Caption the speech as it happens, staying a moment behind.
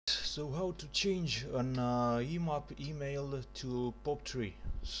So how to change an IMAP email to POP3?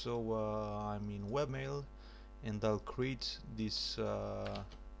 So I'm in webmail and I'll create this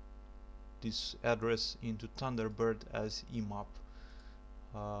this address into Thunderbird as IMAP.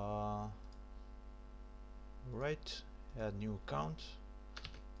 Right, add new account.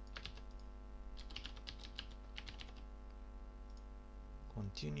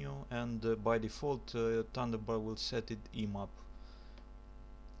 Continue, and by default Thunderbird will set it IMAP.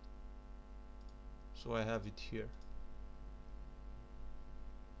 So I have it here.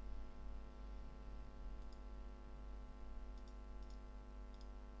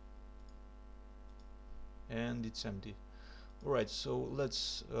 And it's empty. Alright, so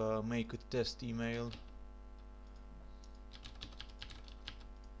let's make a test email.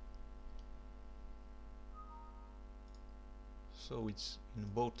 So it's in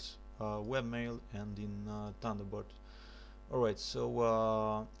both webmail and in Thunderbird. Alright,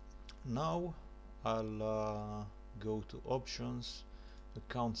 so now I'll go to options,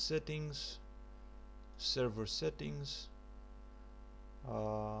 account settings, server settings,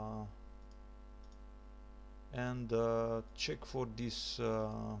 and check for this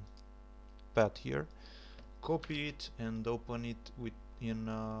path here. Copy it and open it in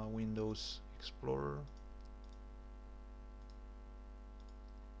Windows Explorer.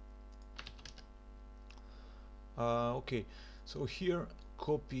 Okay, so here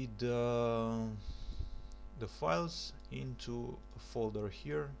copy the files into a folder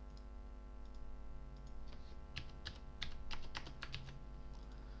here.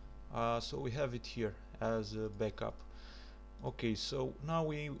 So we have it here as a backup. Okay, so now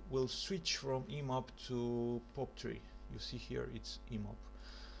we will switch from IMAP to POP3. You see here it's IMAP.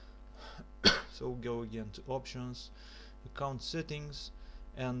 So go again to options, account settings,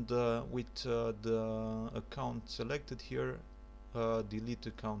 and with the account selected here, delete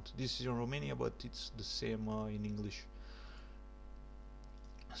account. This is in Romania, but it's the same in English.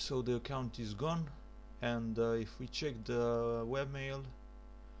 So the account is gone, and if we check the webmail,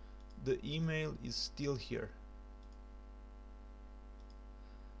 the email is still here.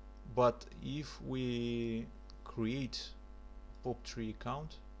 But if we create a POP3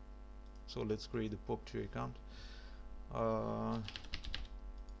 account, so let's create a POP3 account.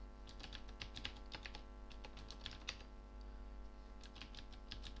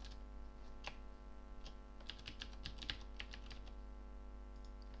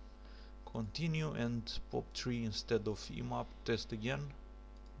 Continue and POP3 instead of IMAP. Test again.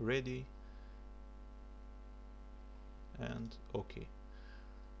 Ready and OK.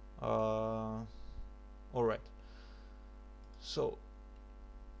 Alright, so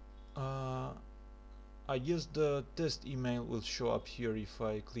I guess the test email will show up here if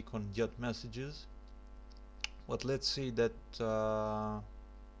I click on get messages, but let's say that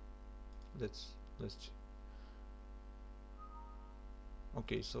let's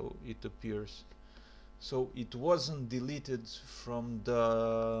okay, so it appears. So it wasn't deleted from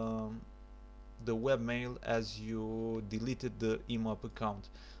the webmail as you deleted the IMAP account.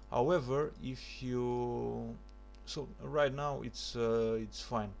 However, if you right now it's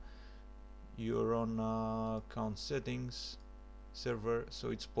fine. You're on account settings, server,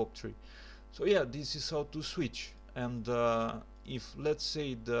 so it's POP3. So yeah, this is how to switch. And if let's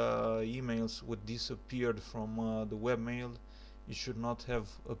say the emails would disappeared from the webmail, it should not have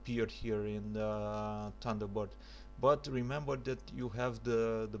appeared here in the Thunderbird. But remember that you have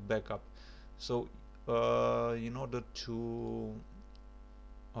the backup. So in order to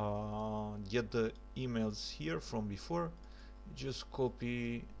get the emails here from before, just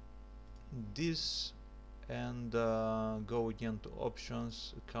copy this and go again to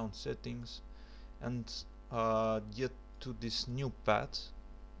options, account settings, and get to this new path.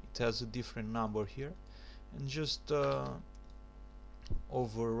 It has a different number here, and just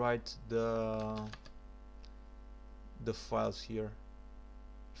overwrite the files here.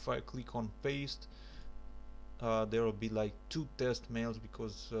 If I click on paste, there will be like 2 test mails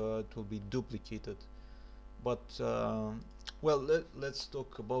because it will be duplicated. But well, let's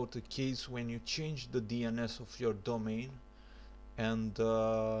talk about a case when you change the DNS of your domain, and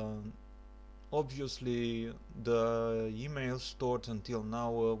obviously the email stored until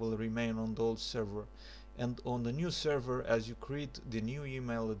now will remain on the old server, and on the new server, as you create the new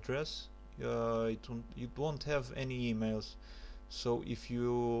email address, it won't have any emails. So if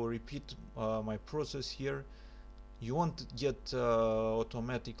you repeat my process here, you won't get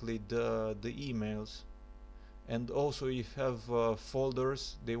automatically the emails. And also if you have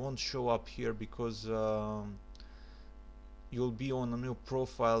folders, they won't show up here because you'll be on a new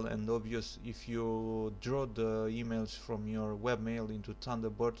profile, and obvious if you draw the emails from your webmail into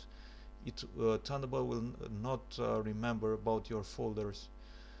Thunderbird, Thunderbird will not remember about your folders.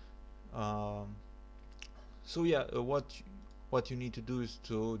 Um, so yeah, what you need to do is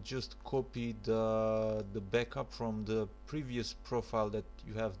to just copy the backup from the previous profile that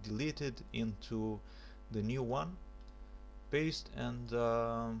you have deleted into the new one, paste, and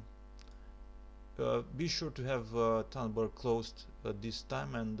be sure to have Thunderbird closed this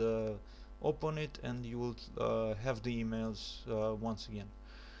time, and open it, and you will have the emails once again.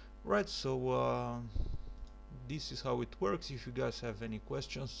 Right, so this is how it works. If you guys have any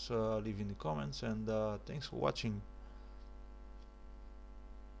questions, leave in the comments, and thanks for watching.